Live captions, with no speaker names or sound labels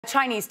A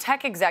Chinese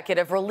tech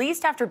executive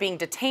released after being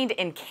detained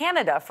in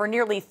Canada for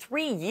nearly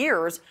 3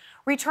 years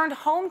returned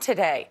home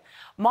today.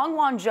 Meng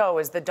Wanzhou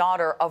is the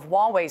daughter of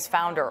Huawei's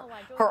founder.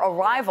 Her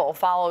arrival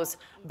follows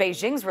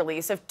Beijing's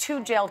release of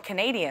 2 jailed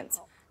Canadians.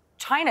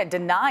 China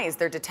denies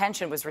their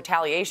detention was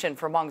retaliation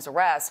for Meng's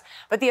arrest,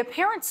 but the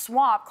apparent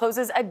swap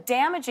closes a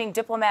damaging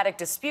diplomatic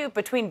dispute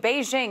between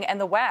Beijing and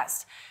the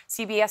West.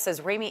 CBS's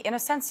Ramy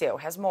Inocencio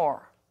has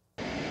more.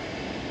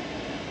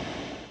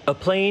 A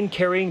plane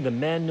carrying the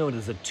man known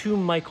as the Two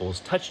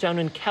Michaels touched down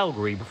in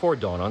Calgary before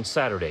dawn on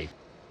Saturday.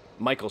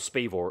 Michael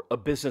Spavor, a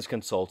business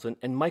consultant,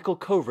 and Michael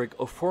Kovrig,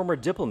 a former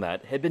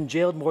diplomat, had been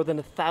jailed more than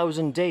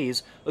 1,000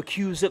 days,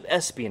 accused of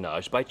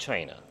espionage by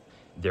China.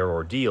 Their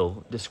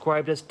ordeal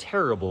described as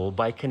terrible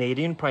by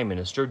Canadian Prime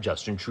Minister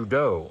Justin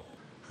Trudeau.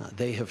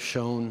 They have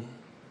shown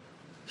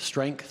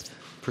strength,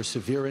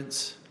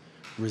 perseverance,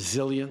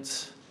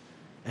 resilience,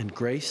 and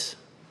grace,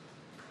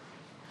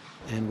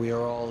 and we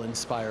are all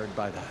inspired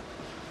by that.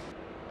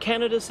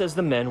 Canada says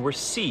the men were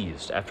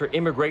seized after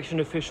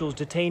immigration officials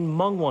detained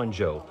Meng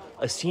Wanzhou,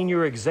 a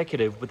senior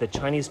executive with the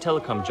Chinese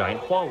telecom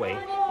giant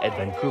Huawei, at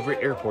Vancouver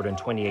Airport in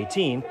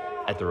 2018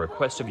 at the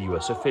request of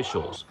U.S.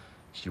 officials.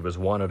 She was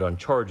wanted on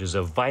charges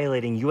of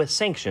violating U.S.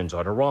 sanctions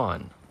on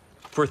Iran.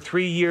 For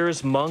 3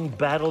 years, Meng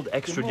battled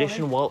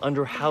extradition while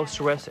under house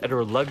arrest at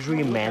her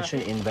luxury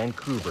mansion in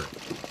Vancouver.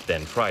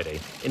 Then Friday,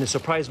 in a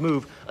surprise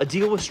move, a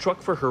deal was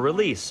struck for her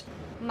release.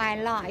 My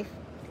life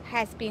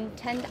has been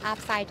turned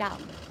upside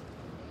down.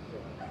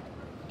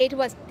 It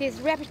was a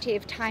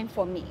disruptive time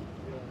for me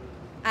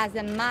as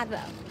a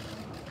mother,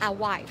 a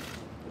wife,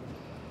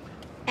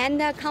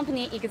 and a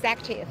company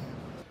executive.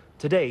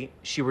 Today,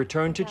 she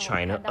returned to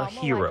China a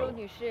hero.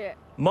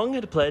 Meng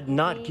had pled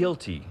not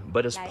guilty,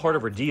 but as part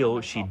of her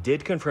deal, she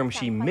did confirm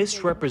she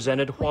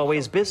misrepresented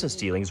Huawei's business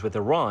dealings with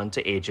Iran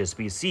to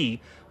HSBC,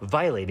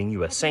 violating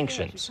U.S.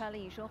 sanctions.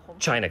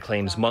 China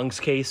claims Meng's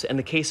case and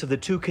the case of the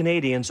 2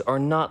 Canadians are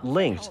not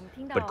linked,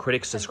 but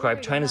critics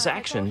describe China's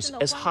actions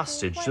as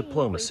hostage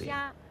diplomacy.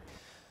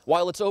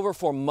 While it's over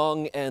for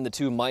Meng and the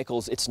 2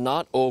 Michaels, it's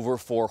not over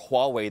for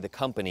Huawei, the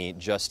company,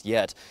 just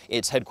yet.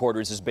 Its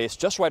headquarters is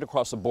based just right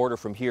across the border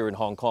from here in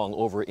Hong Kong,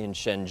 over in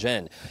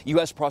Shenzhen.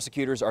 U.S.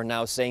 prosecutors are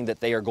now saying that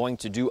they are going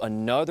to do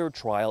another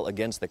trial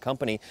against the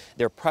company.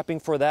 They're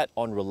prepping for that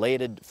on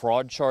related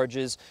fraud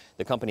charges.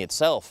 The company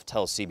itself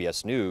tells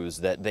CBS News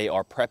that they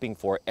are prepping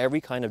for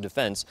every kind of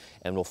defense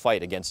and will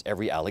fight against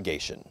every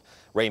allegation.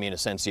 Ramy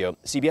Inocencio,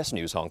 CBS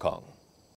News, Hong Kong.